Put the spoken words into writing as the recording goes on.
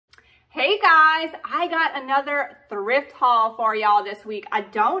Hey guys, I got another thrift haul for y'all this week. I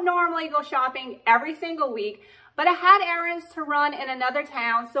don't normally go shopping every single week, but I had errands to run in another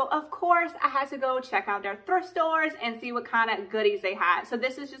town. So of course I had to go check out their thrift stores and see what kind of goodies they had. So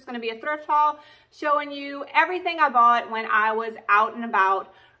this is just gonna be a thrift haul showing you everything I bought when I was out and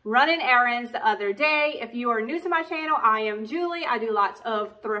about running errands the other day. If you are new to my channel, I am Julie. I do lots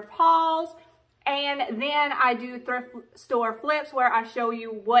of thrift hauls. And then I do thrift store flips where I show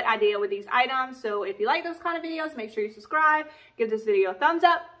you what I did with these items. So if you like those kind of videos, make sure you subscribe, give this video a thumbs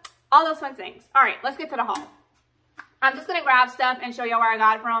up, all those fun things. All right, let's get to the haul. I'm just gonna grab stuff and show y'all where I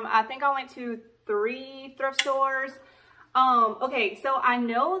got it from. I think I went to 3 thrift stores. Okay, so I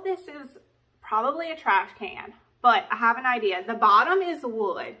know this is probably a trash can, but I have an idea. The bottom is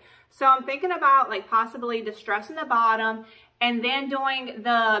wood. So I'm thinking about like possibly distressing the bottom and then doing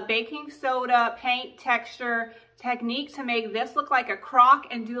the baking soda paint texture technique to make this look like a crock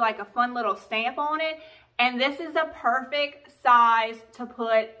and do like a fun little stamp on it. And this is a perfect size to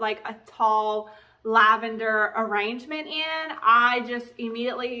put like a tall lavender arrangement in. I just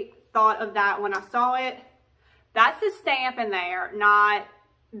immediately thought of that when I saw it. That's the stamp in there, not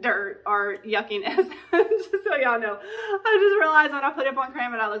dirt or yuckiness. Just so y'all know. I just realized when I put it on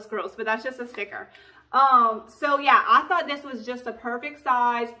camera that looks gross, but that's just a sticker. So yeah, I thought this was just a perfect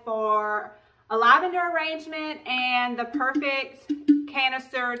size for a lavender arrangement and the perfect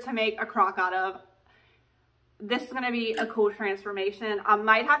canister to make a crock out of. This is going to be a cool transformation. I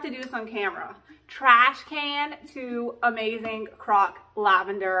might have to do this on camera. Trash can to amazing crock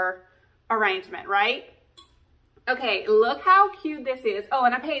lavender arrangement, right? Okay, look how cute this is. Oh,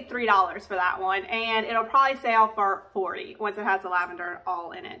 and I paid $3 for that one, and it'll probably sell for $40 once it has the lavender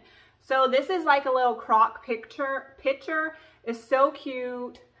all in it. So this is like a little crock pitcher. It's so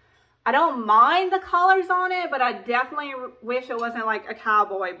cute. I don't mind the colors on it, but I definitely wish it wasn't like a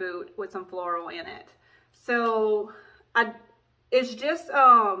cowboy boot with some floral in it. So it's just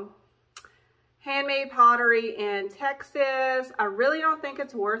handmade pottery in Texas. I really don't think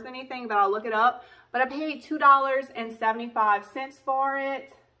it's worth anything, but I'll look it up. But I paid $2.75 for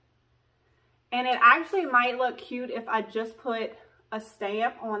it. And it actually might look cute if I just put a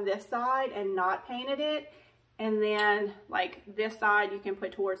stamp on this side and not painted it. And then like this side you can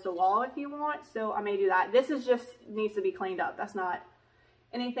put towards the wall if you want. So I may do that. This is just needs to be cleaned up. That's not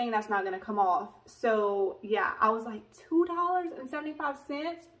anything that's not going to come off. So yeah, I was like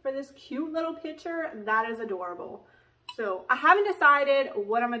 $2.75 for this cute little picture. That is adorable. So I haven't decided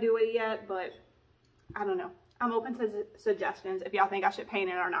what I'm going to do with it yet, but I don't know. I'm open to suggestions if y'all think I should paint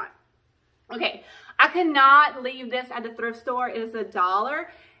it or not. Okay, I cannot leave this at the thrift store. It is $1.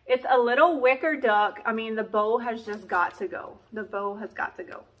 It's a little wicker duck. I mean, the bow has just got to go. The bow has got to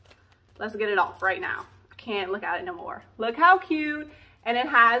go. Let's get it off right now. I can't look at it no more. Look how cute. And it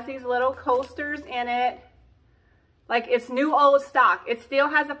has these little coasters in it. Like it's new old stock. It still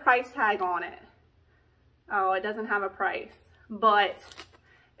has a price tag on it. Oh, it doesn't have a price. But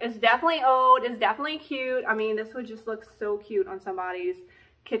it's definitely old. It's definitely cute. I mean, this would just look so cute on somebody's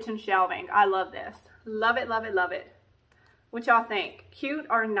kitchen shelving. I love this. Love it, love it, love it. What y'all think? Cute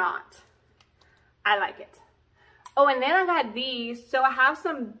or not? I like it. Oh, and then I got these. So I have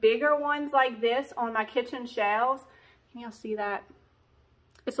some bigger ones like this on my kitchen shelves. Can y'all see that?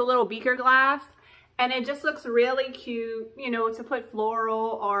 It's a little beaker glass. And it just looks really cute, you know, to put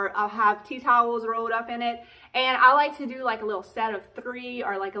floral, or I'll have tea towels rolled up in it. And I like to do like a little set of 3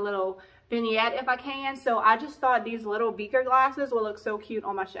 or like a little vignette if I can. So I just thought these little beaker glasses will look so cute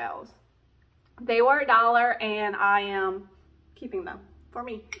on my shelves. They were $1 and I am keeping them for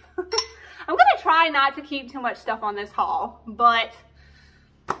me. I'm gonna try not to keep too much stuff on this haul, but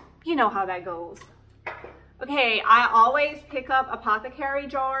you know how that goes. Okay, I always pick up apothecary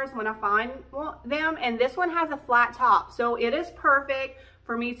jars when I find them, and this one has a flat top. So it is perfect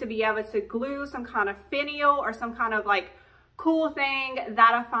for me to be able to glue some kind of finial or some kind of like cool thing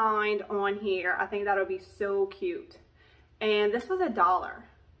that I find on here. I think that'll be so cute. And this was $1.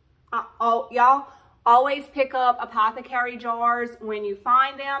 Y'all always pick up apothecary jars when you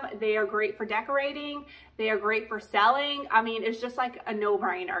find them. They are great for decorating. They are great for selling. I mean, it's just like a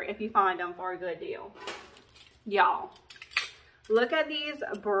no-brainer if you find them for a good deal. Y'all, look at these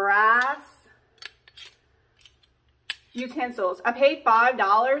brass utensils. I paid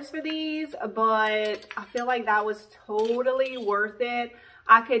 $5 for these, but I feel like that was totally worth it.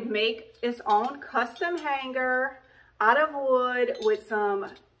 I could make its own custom hanger out of wood with some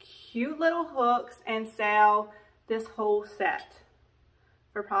cute little hooks and sell this whole set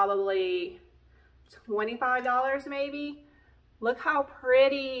for probably $25 maybe. Look how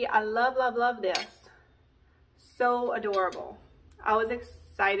pretty. I love, love, love this. So adorable. I was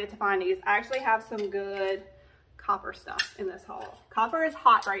excited to find these. I actually have some good copper stuff in this haul. Copper is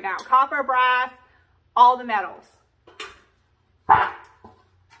hot right now. Copper, brass, all the metals.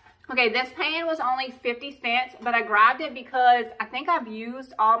 Okay, this pan was only 50 cents, but I grabbed it because I think I've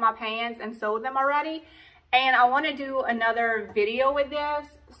used all my pans and sold them already. And I want to do another video with this.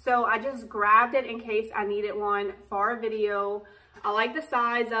 So I just grabbed it in case I needed one for a video. I like the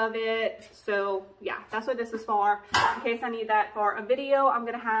size of it. So yeah, that's what this is for. In case I need that for a video I'm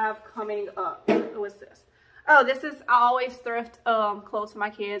going to have coming up. What's this? Oh, this is, I always thrift clothes for my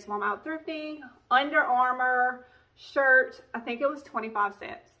kids while I'm out thrifting. Under Armour shirt. I think it was 25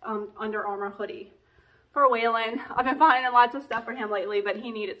 cents. Under Armour hoodie for Waylon. I've been finding lots of stuff for him lately, but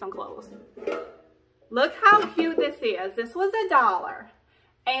he needed some clothes. Look how cute this is. This was $1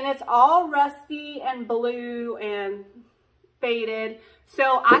 and it's all rusty and blue and faded.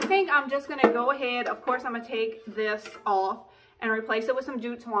 So I think I'm just going to go ahead. Of course, I'm going to take this off and replace it with some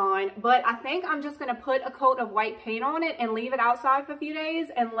jute twine. But I think I'm just going to put a coat of white paint on it and leave it outside for a few days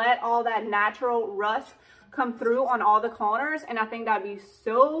and let all that natural rust come through on all the corners. And I think that'd be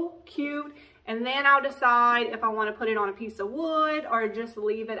so cute. And then I'll decide if I want to put it on a piece of wood or just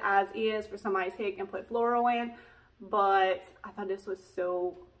leave it as is for somebody to take and put floral in. But I thought this was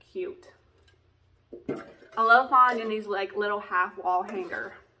so cute. I love finding these like little half wall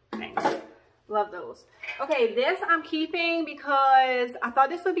hanger things. Love those. Okay, this I'm keeping because I thought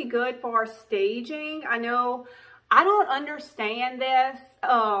this would be good for staging. I know I don't understand this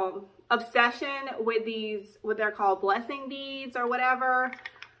obsession with these, what they're called, blessing beads or whatever.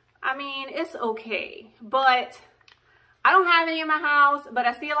 I mean, it's okay, but I don't have any in my house, but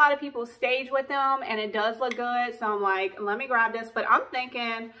I see a lot of people stage with them and it does look good. So I'm like, let me grab this. But I'm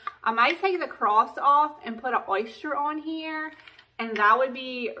thinking I might take the cross off and put an oyster on here. And that would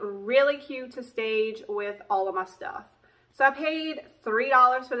be really cute to stage with all of my stuff. So I paid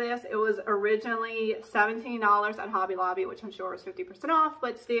 $3 for this. It was originally $17 at Hobby Lobby, which I'm sure is 50% off,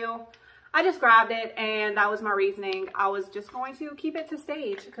 but still, I just grabbed it and that was my reasoning. I was just going to keep it to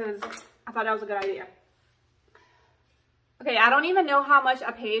stage because I thought that was a good idea. Okay, I don't even know how much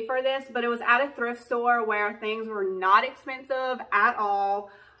I paid for this, but it was at a thrift store where things were not expensive at all.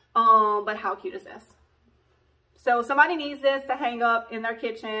 But how cute is this? So somebody needs this to hang up in their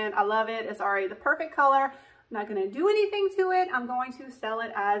kitchen. I love it. It's already the perfect color. I'm not going to do anything to it. I'm going to sell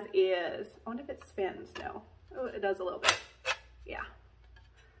it as is. I wonder if it spins. No. Oh, it does a little bit. Yeah.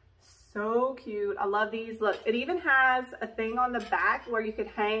 So cute. I love these. Look, it even has a thing on the back where you could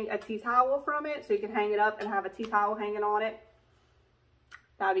hang a tea towel from it. So you can hang it up and have a tea towel hanging on it.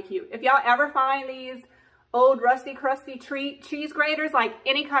 That'd be cute. If y'all ever find these old rusty, crusty cheese graters, like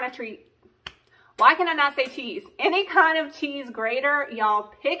any kind of treat. Why can I not say cheese? Any kind of cheese grater,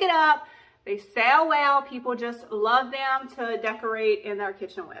 y'all pick it up. They sell well. People just love them to decorate in their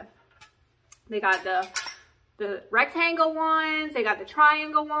kitchen with. They got the rectangle ones. They got the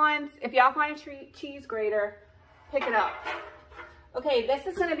triangle ones. If y'all find a cheese grater, pick it up. Okay, this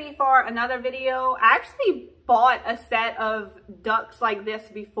is going to be for another video. I actually bought a set of ducks like this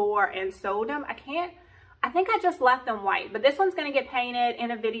before and sold them. I think I just left them white, but this one's going to get painted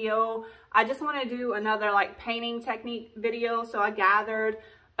in a video. I just want to do another like painting technique video. So I gathered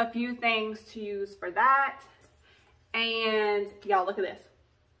a few things to use for that. And y'all look at this.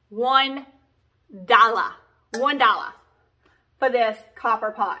 $1 for this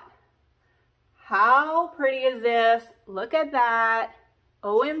copper pot. How pretty is this? Look at that.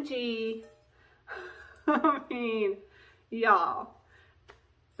 OMG. I mean, y'all.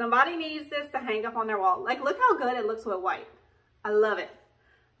 Somebody needs this to hang up on their wall. Like, look how good it looks with white. I love it.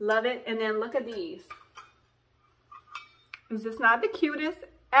 Love it. And then look at these. Is this not the cutest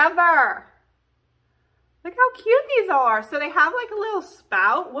ever? Look how cute these are. So they have like a little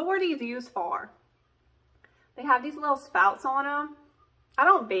spout. What were these used for? They have these little spouts on them. I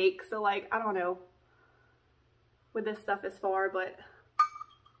don't bake, so like, I don't know what this stuff is for, but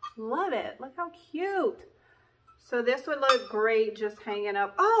love it. Look how cute. So this would look great just hanging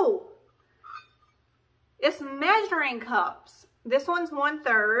up. Oh, it's measuring cups. This one's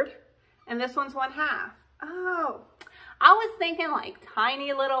 1/3 and this one's 1/2. Oh, I was thinking like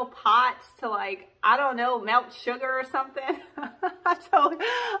tiny little pots to like, I don't know, melt sugar or something. I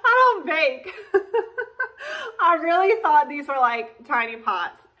don't bake. I really thought these were like tiny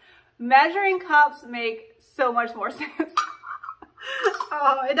pots. Measuring cups make so much more sense.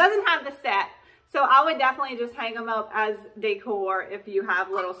 Oh, it doesn't have the set. So I would definitely just hang them up as decor if you have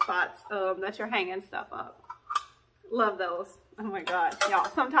little spots that you're hanging stuff up. Love those. Oh my God. Y'all,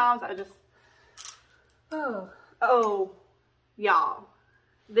 sometimes I just, oh, y'all.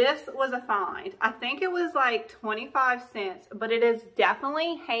 This was a find. I think it was like 25 cents, but it is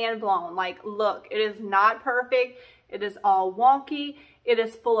definitely hand blown. Like, look, it is not perfect. It is all wonky. It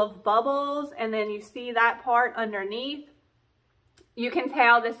is full of bubbles. And then you see that part underneath. You can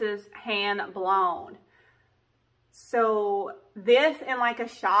tell this is hand blown. So this in like a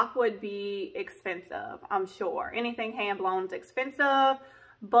shop would be expensive, I'm sure. Anything hand blown is expensive.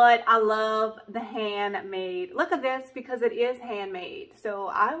 But I love the handmade. Look at this, because it is handmade. So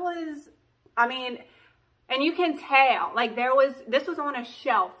I mean, and you can tell, like this was on a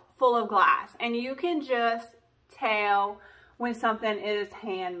shelf full of glass, and you can just tell when something is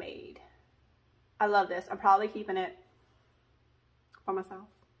handmade. I love this. I'm probably keeping it for myself.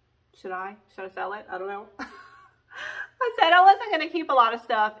 Should I sell it? I don't know. I said I wasn't going to keep a lot of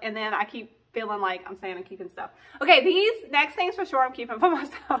stuff, and then I keep feeling like I'm saying I'm keeping stuff. Okay, these next things for sure I'm keeping for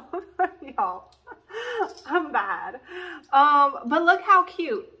myself. Y'all, I'm bad. But look how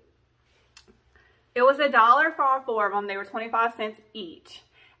cute. It was $1 for all 4 of them. They were 25 cents each.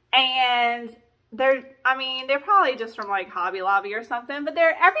 And they're probably just from like Hobby Lobby or something, but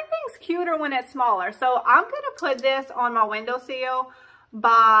everything's cuter when it's smaller. So I'm going to put this on my windowsill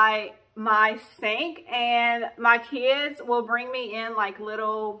by my sink, and my kids will bring me in like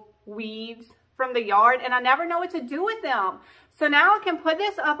little weeds from the yard, and I never know what to do with them. So now I can put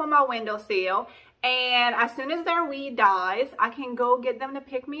this up on my windowsill, and as soon as their weed dies, I can go get them to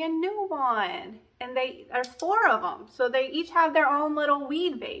pick me a new one. And there's 4 of them, so they each have their own little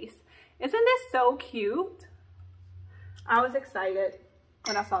weed vase. Isn't this so cute? I was excited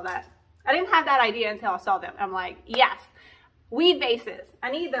when I saw that. I didn't have that idea until I saw them. I'm like, yes, weed vases.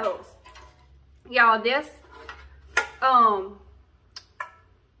 I need those. Y'all, this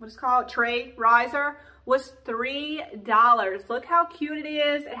what is called tray riser was $3. Look how cute it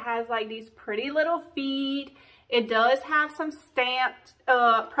is. It has like these pretty little feet. It does have some stamped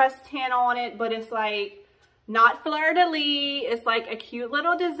pressed tin on it, but it's like not fleur-de-lis. It's like a cute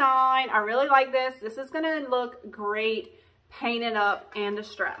little design. I really like this. This is gonna look great painted up and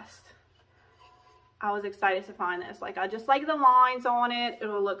distressed. I was excited to find this. Like, I just like the lines on it. It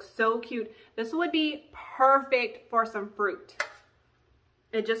will look so cute. This would be perfect for some fruit.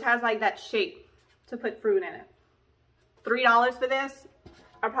 It just has like that shape to put fruit in it. $3 for this.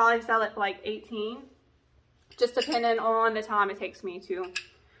 I'll probably sell it for like $18. Just depending on the time it takes me to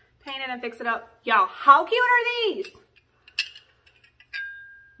paint it and fix it up. Y'all, how cute are these?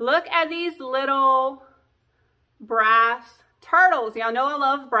 Look at these little brass turtles. Y'all know I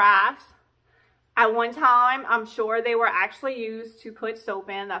love brass. At one time, I'm sure they were actually used to put soap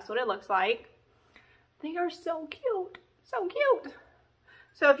in. That's what it looks like. They are so cute. So cute.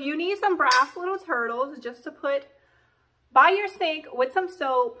 So if you need some brass little turtles just to put by your sink with some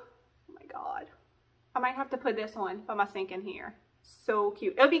soap, oh my God. I might have to put this on by my sink in here. So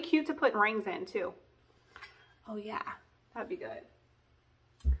cute. It would be cute to put rings in too. Oh yeah, that'd be good.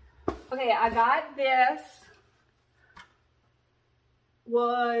 Okay, I got this.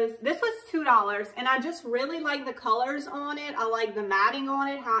 This was $2, and I just really like the colors on it. I like the matting on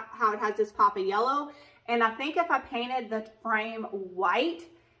it, how it has this pop of yellow. And I think if I painted the frame white,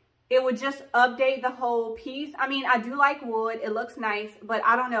 it would just update the whole piece. I mean, I do like wood. It looks nice, but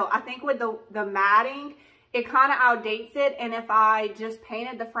I don't know. I think with the matting, it kind of outdates it. And if I just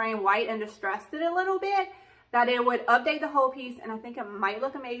painted the frame white and distressed it a little bit, that it would update the whole piece. And I think it might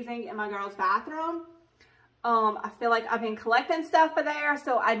look amazing in my girl's bathroom. I feel like I've been collecting stuff for there,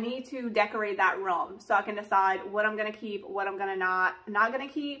 so I need to decorate that room so I can decide what I'm going to keep, what I'm going to not going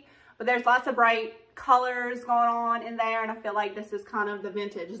to keep. But there's lots of bright colors going on in there, and I feel like this is kind of the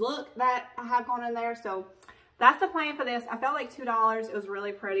vintage look that I have going in there. So that's the plan for this. I felt like $2. It was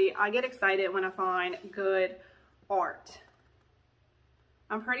really pretty. I get excited when I find good art.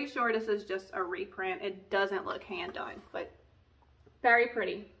 I'm pretty sure this is just a reprint. It doesn't look hand done, but very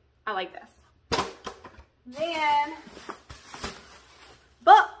pretty. I like this. Then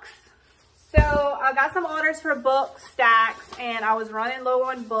books. So I got some orders for book stacks, and I was running low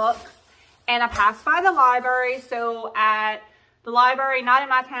on books, and I passed by the library. So at the library, not in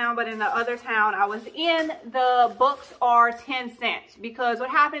my town, but in the other town I was in, the books are 10 cents because what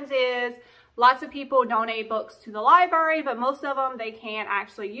happens is lots of people donate books to the library, but most of them they can't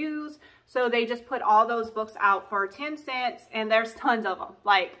actually use. So they just put all those books out for 10 cents, and there's tons of them.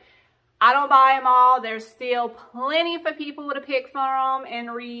 Like, I don't buy them all. There's still plenty for people to pick from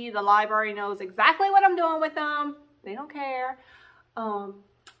and read. The library knows exactly what I'm doing with them. They don't care.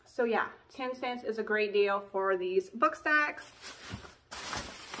 So yeah, 10 cents is a great deal for these book stacks.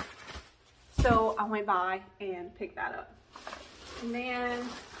 So I went by and picked that up. And then,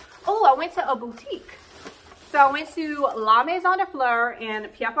 oh, I went to a boutique. So I went to La Maison de Fleur in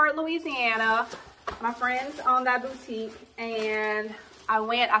Pieper, Louisiana. My friends own that boutique, and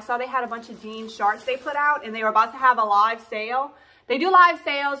I saw they had a bunch of jean shorts they put out, and they were about to have a live sale. They do live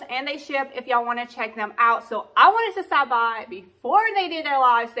sales and they ship if y'all want to check them out. So I wanted to stop by before they did their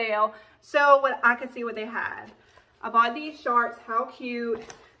live sale so I could see what they had. I bought these shorts. How cute.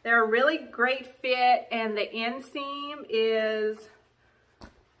 They're a really great fit, and the inseam is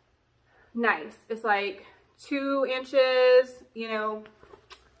nice. It's like 2 inches, you know.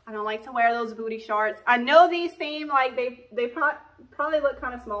 I don't like to wear those booty shorts. I know these seem like they probably look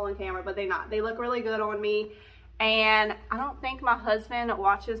kind of small on camera, but they're not. They look really good on me. And I don't think my husband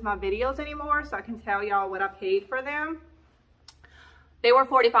watches my videos anymore, so I can tell y'all what I paid for them. They were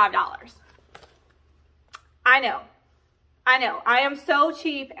 $45. I know. I am so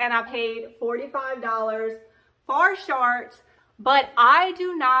cheap, and I paid $45 for shorts, but I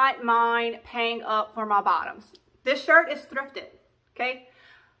do not mind paying up for my bottoms. This shirt is thrifted, okay?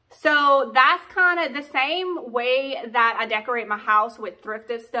 So that's kind of the same way that I decorate my house with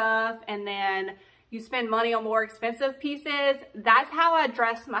thrifted stuff, and then you spend money on more expensive pieces. That's how I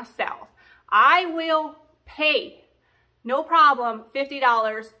dress myself. I will pay, no problem,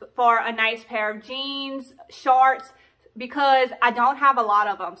 $50 for a nice pair of jeans, shorts, because I don't have a lot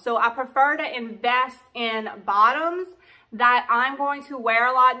of them. So I prefer to invest in bottoms that I'm going to wear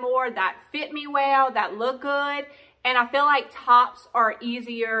a lot more, that fit me well, that look good. And I feel like tops are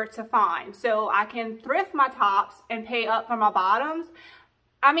easier to find. So I can thrift my tops and pay up for my bottoms.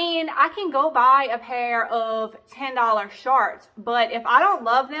 I mean, I can go buy a pair of $10 shorts, but if I don't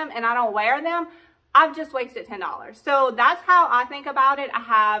love them and I don't wear them, I've just wasted $10. So that's how I think about it. I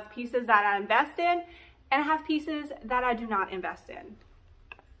have pieces that I invest in, and I have pieces that I do not invest in.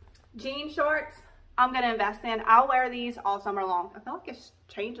 Jean shorts, I'm gonna invest in. I'll wear these all summer long. I feel like it's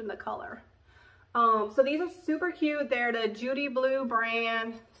changing the color. So these are super cute. They're the Judy Blue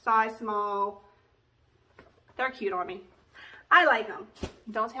brand, size small. They're cute on me. I like them.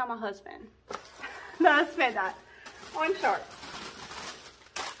 Don't tell my husband that I spent that on shorts.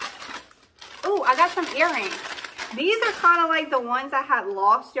 Oh, I got some earrings. These are kind of like the ones I had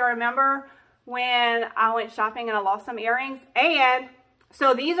lost. Y'all remember when I went shopping and I lost some earrings? And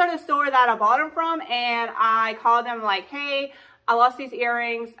so these are the store that I bought them from, and I called them like, hey, I lost these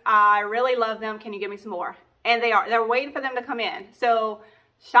earrings. I really love them. Can you give me some more? And they're waiting for them to come in. So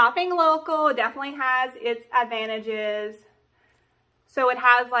shopping local definitely has its advantages. So it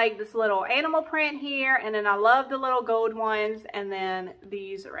has like this little animal print here, and then I love the little gold ones, and then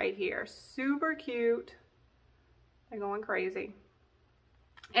these right here, super cute. They're going crazy.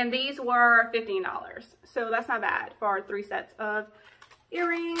 And these were $15, so that's not bad for 3 sets of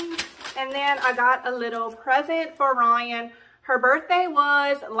earrings. And then I got a little present for Ryan. Her birthday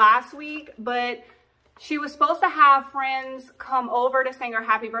was last week, but she was supposed to have friends come over to sing her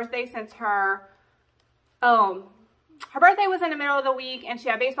happy birthday since her birthday was in the middle of the week and she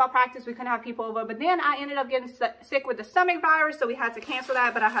had baseball practice. We couldn't have people over, but then I ended up getting sick with the stomach virus, so we had to cancel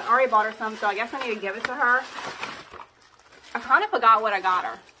that, but I had already bought her some, so I guess I need to give it to her. I kind of forgot what I got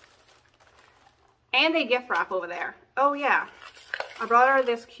her. And they gift wrap over there. Oh yeah, I brought her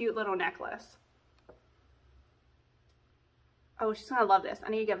this cute little necklace. Oh, she's gonna love this. I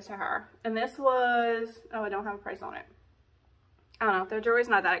need to give it to her. And this was, oh, I don't have a price on it. I don't know, their jewelry's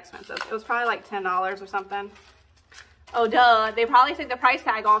not that expensive. It was probably like $10 or something. Oh, duh. They probably took the price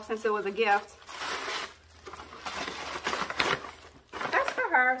tag off since it was a gift. That's for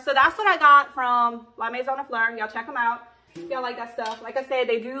her. So that's what I got from La Maison de Fleur. Y'all check them out if y'all like that stuff. Like I said,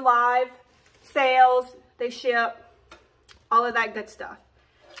 they do live sales. They ship. All of that good stuff.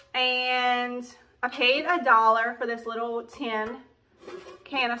 And I paid $1 for this little tin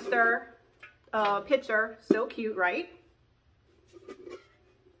canister pitcher. So cute, right?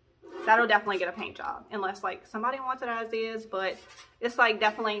 That'll definitely get a paint job, unless like somebody wants it as is, but it's like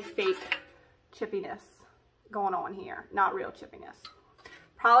definitely fake chippiness going on here, not real chippiness.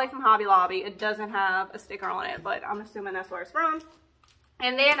 Probably from Hobby Lobby. It doesn't have a sticker on it, but I'm assuming that's where it's from.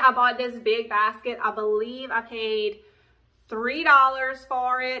 And then I bought this big basket. I believe I paid $3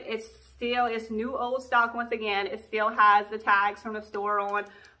 for it. It's new old stock once again. It still has the tags from the store on,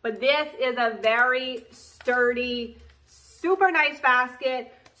 but this is a very sturdy, super nice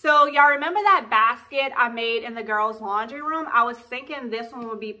basket. So y'all remember that basket I made in the girls' laundry room? I was thinking this one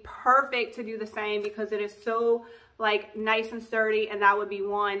would be perfect to do the same because it is so like nice and sturdy, and that would be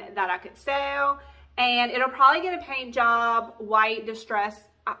one that I could sell. And it'll probably get a paint job, white distress.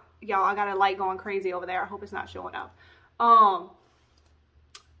 Y'all, I got a light going crazy over there. I hope it's not showing up.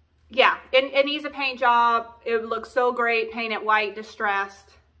 Yeah, it needs a paint job. It looks so great, painted white,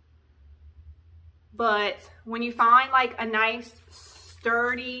 distressed. but when you find like a nice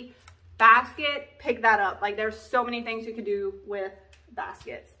sturdy basket, pick that up. Like there's so many things you could do with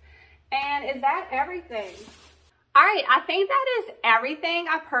baskets. And is that everything? All right, I think that is everything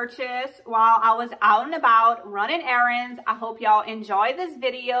I purchased while I was out and about running errands. I hope y'all enjoyed this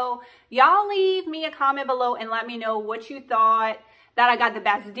video. Y'all leave me a comment below and let me know what you thought that I got the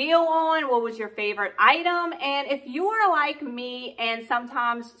best deal on. What was your favorite item? And if you are like me and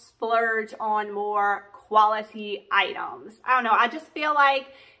sometimes splurge on more quality items, I don't know, I just feel like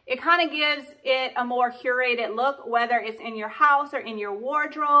it kind of gives it a more curated look, whether it's in your house or in your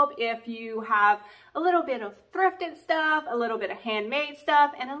wardrobe. If you have a little bit of thrifted stuff, a little bit of handmade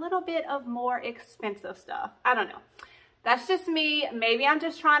stuff, and a little bit of more expensive stuff. I don't know. That's just me. Maybe I'm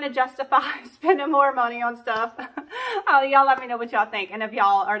just trying to justify spending more money on stuff. Y'all let me know what y'all think and if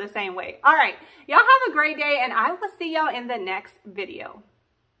y'all are the same way. All right. Y'all have a great day, and I will see y'all in the next video.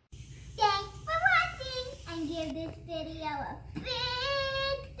 Thanks for watching, and give this video a big